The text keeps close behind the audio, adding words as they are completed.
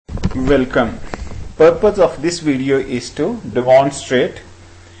Welcome. Purpose of this video is to demonstrate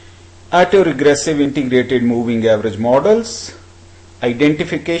autoregressive integrated moving average models,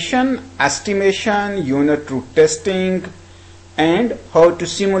 identification, estimation, unit root testing, and how to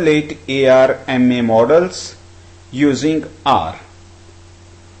simulate ARIMA models using R.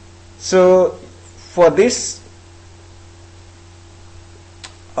 So for this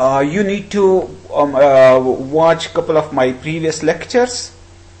you need to watch a couple of my previous lectures.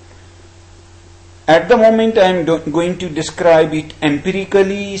 At the moment I am going to describe it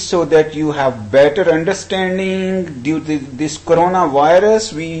empirically so that you have better understanding. Due to this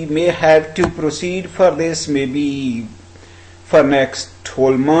coronavirus, we may have to proceed for this maybe for next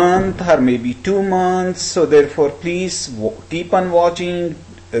whole month or maybe 2 months. So therefore please keep on watching,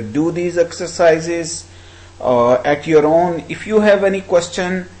 do these exercises at your own. If you have any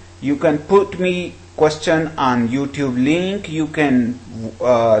question, you can put me question on YouTube link. You can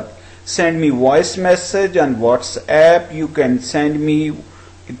send me voice message on WhatsApp. You can send me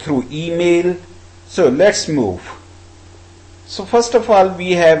through email. So let's move. So first of all,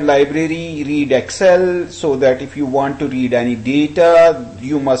 we have library read Excel, so that if you want to read any data,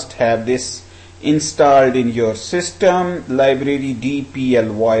 you must have this installed in your system. Library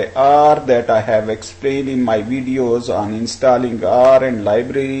dplyr that I have explained in my videos on installing R and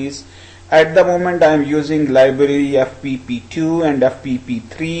libraries. At the moment I am using library FPP2 and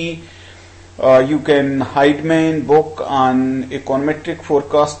FPP3. You can Heidman book on econometric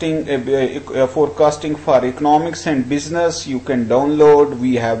forecasting, forecasting for economics and business. You can download.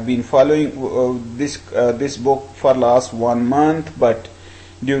 We have been following this book for last 1 month, but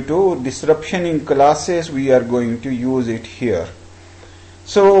due to disruption in classes, we are going to use it here.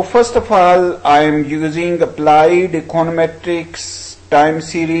 So first of all, I am using applied econometrics time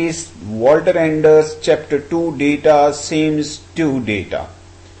series Walter Enders chapter 2 data, Sims 2 data.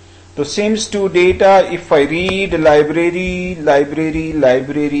 So Sims 2 data, if I read library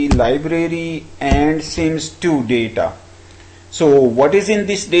and Sims 2 data. So what is in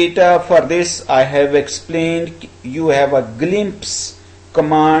this data? For this I have explained. You have a glimpse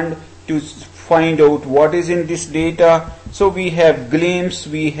command to find out what is in this data. So we have glimpse,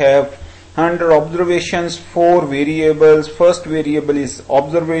 we have 100 observations, 4 variables. First variable is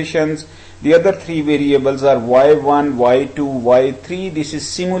observations. The other 3 variables are y1, y2, y3. This is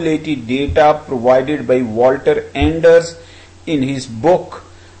simulated data provided by Walter Enders in his book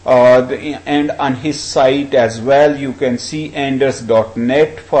and on his site as well. You can see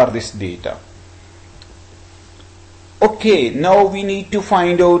enders.net for this data. Okay, now we need to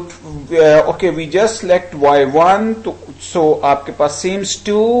find out, okay, we just select y1, so आपके पास Sims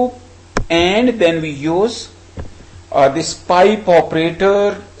 2, and then we use this pipe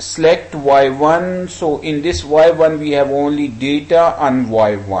operator, select y1. So in this y1 we have only data on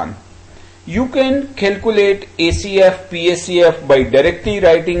y1. You can calculate ACF, PACF by directly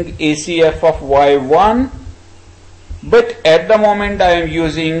writing ACF of y1, but at the moment I am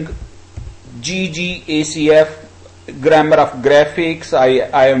using GGACF, grammar of graphics.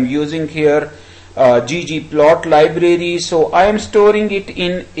 I am using here ggplot library, so I am storing it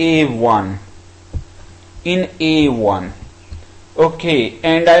in A1. Okay,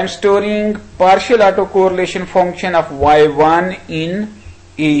 and I am storing partial autocorrelation function of y1 in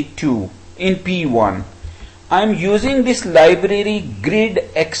A2, in P1. I am using this library grid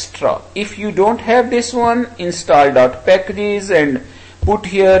extra. If you don't have this one, install .packages and put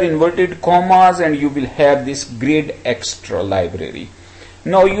here inverted commas and you will have this grid extra library.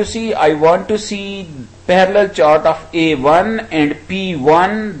 Now you see, I want to see parallel chart of A1 and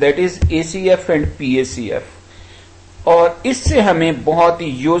P1, that is ACF and PACF. और इससे हमें बहुत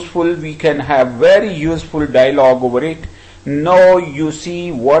ही useful, we can have very useful dialogue over it. Now you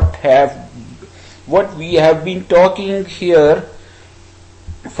see what we have been talking here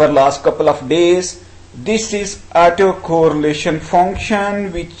for last couple of days. This is autocorrelation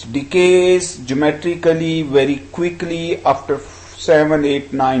function which decays geometrically very quickly after 7,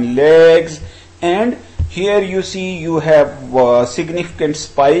 8, 9 legs, and here you see you have a significant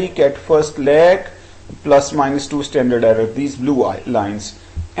spike at first leg, plus minus 2 standard error, these blue lines,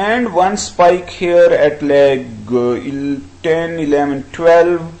 and one spike here at leg 10, 11,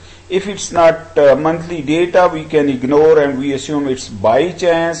 12. If it's not monthly data, we can ignore and we assume it's by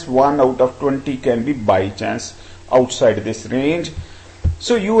chance. 1 out of 20 can be by chance outside this range.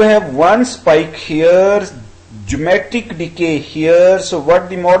 So you have one spike here, geometric decay here. So what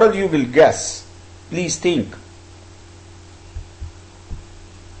the model you will guess? Please think.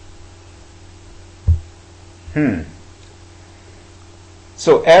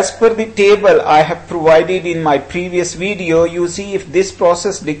 So as per the table I have provided in my previous video, you see if this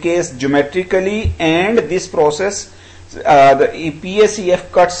process decays geometrically and this process the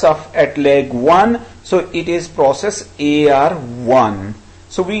PACF cuts off at leg 1, so it is process AR1.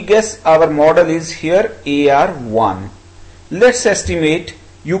 So we guess our model is here AR1. Let's estimate.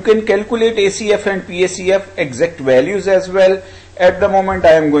 You can calculate ACF and PACF exact values as well. At the moment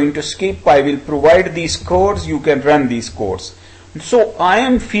I am going to skip. I will provide these codes. You can run these codes. So I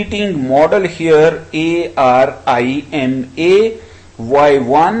am fitting model here ARIMA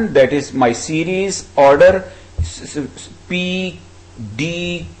Y1, that is my series order PDQ.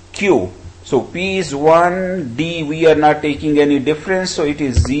 So P is 1, D we are not taking any difference, so it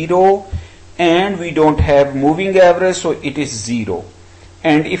is 0, and we don't have moving average, so it is 0.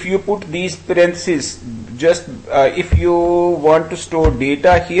 And if you put these parentheses, just if you want to store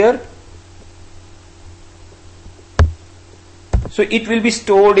data here, so it will be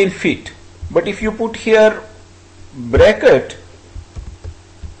stored in fit. But if you put here bracket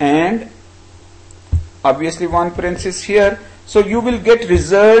and obviously one parenthesis here, so you will get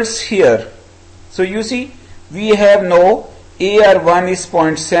results here. So you see we have now AR1 is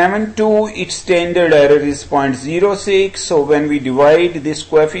 0.72, its standard error is 0.06. So when we divide this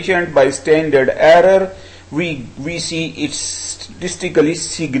coefficient by standard error, we see it's statistically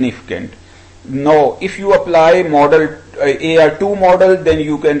significant. Now if you apply model AR2 model, then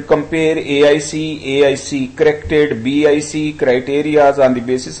you can compare AIC corrected, BIC criteria on the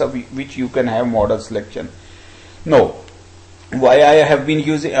basis of which you can have model selection. Now why I have been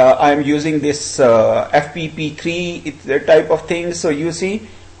using I am using this FPP3 type of thing. So you see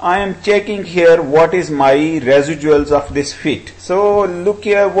I am checking here what is my residuals of this fit. So look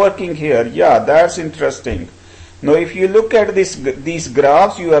here, working here, yeah, that's interesting. Now if you look at these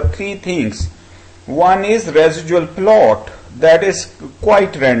graphs, you have three things. One is residual plot, that is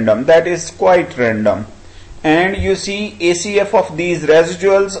quite random, and you see ACF of these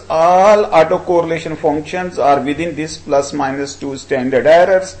residuals, all autocorrelation functions are within this ±2 standard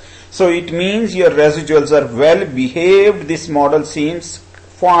errors. So it means your residuals are well behaved, this model seems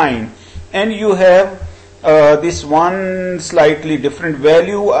fine, and you have this one slightly different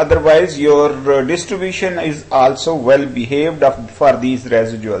value, otherwise your distribution is also well behaved for these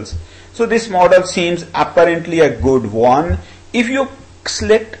residuals. So this model seems apparently a good one. If you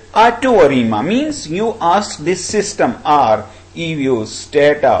select auto ARIMA, means you ask this system R, eViews,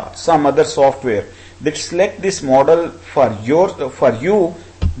 Stata, some other software that select this model for you.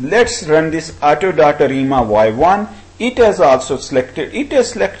 Let's run this auto.arima Y1. It has also selected. It has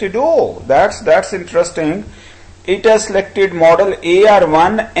selected. Oh, that's interesting. It has selected model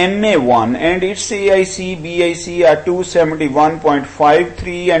AR1 MA1 and its AIC, BIC are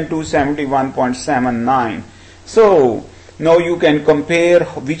 271.53 and 271.79. So now you can compare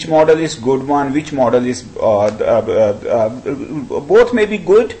which model is good one, which model is both may be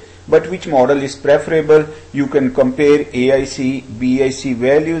good, but which model is preferable. You can compare AIC, BIC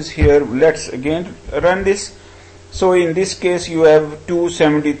values here. Let's again run this. So in this case you have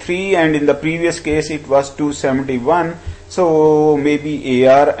 273 and in the previous case it was 271. So maybe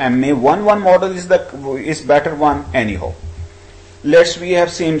ARMA11 model is better one anyhow. We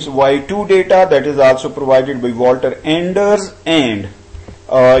have SIMS Y2 data that is also provided by Walter Enders, and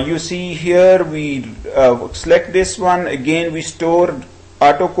you see here we select this one. Again we store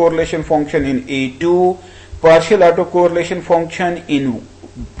autocorrelation function in A2, partial autocorrelation function in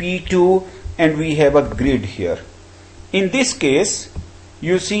P2, and we have a grid here. In this case,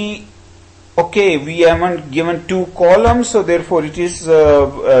 you see, okay, we haven't given two columns, so therefore it is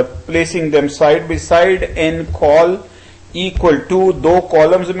placing them side by side. N col equal to दो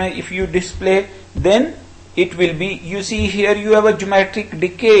columns में if you display, then it will be, you see here you have a geometric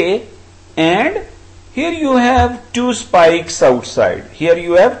decay and here you have two spikes outside. Here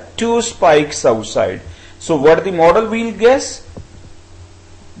you have two spikes outside. So what the model will guess?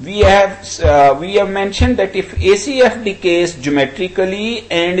 We have mentioned that if ACF decays geometrically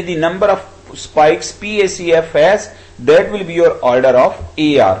and the number of spikes PACF has, that will be your order of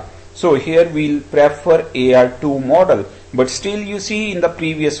AR. So here we'll prefer AR2 model. But still you see in the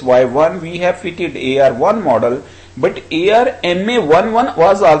previous Y1 we have fitted AR1 model, but ARMA11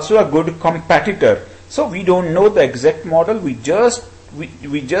 was also a good competitor. So we don't know the exact model, we just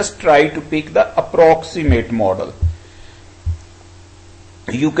try to pick the approximate model.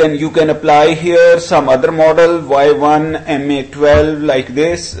 You can apply here some other model Y1 MA12 like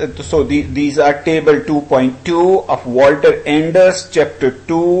this. So these are table 2.2 of Walter Enders, chapter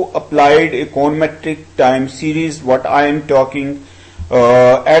 2, applied econometric time series, what I am talking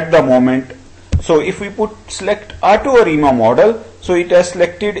at the moment. So if we select auto ARIMA model, So it has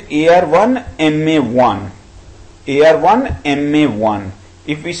selected AR1 MA1. AR1 MA1.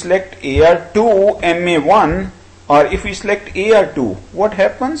 If we select AR2 MA1, or if we select AR2, what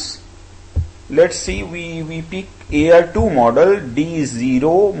happens? Let's see, we pick AR2 model, D is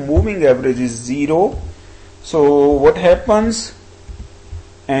 0, moving average is 0. So what happens?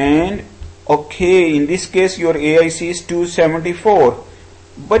 And okay, in this case your AIC is 274.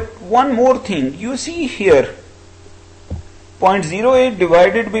 But one more thing, you see here, 0.08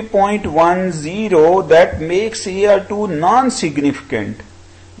 divided by 0.10, that makes AR2 non-significant.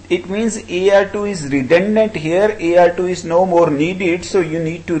 It means AR2 is redundant here, AR2 is no more needed, so you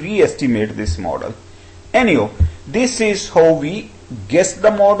need to re-estimate this model. Anyhow, this is how we guess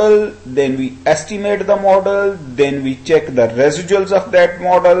the model, then we estimate the model, then we check the residuals of that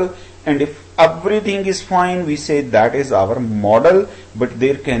model, and if everything is fine, we say that is our model. But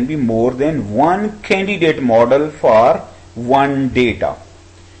there can be more than one candidate model for one data.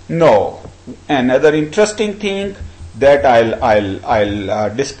 Now, another interesting thing that I'll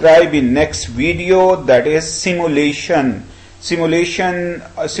describe in next video, that is simulated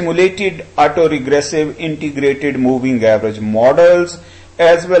autoregressive integrated moving average models,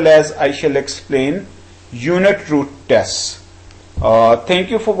 as well as I shall explain unit root tests. Thank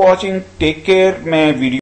you for watching. Take care. मैं video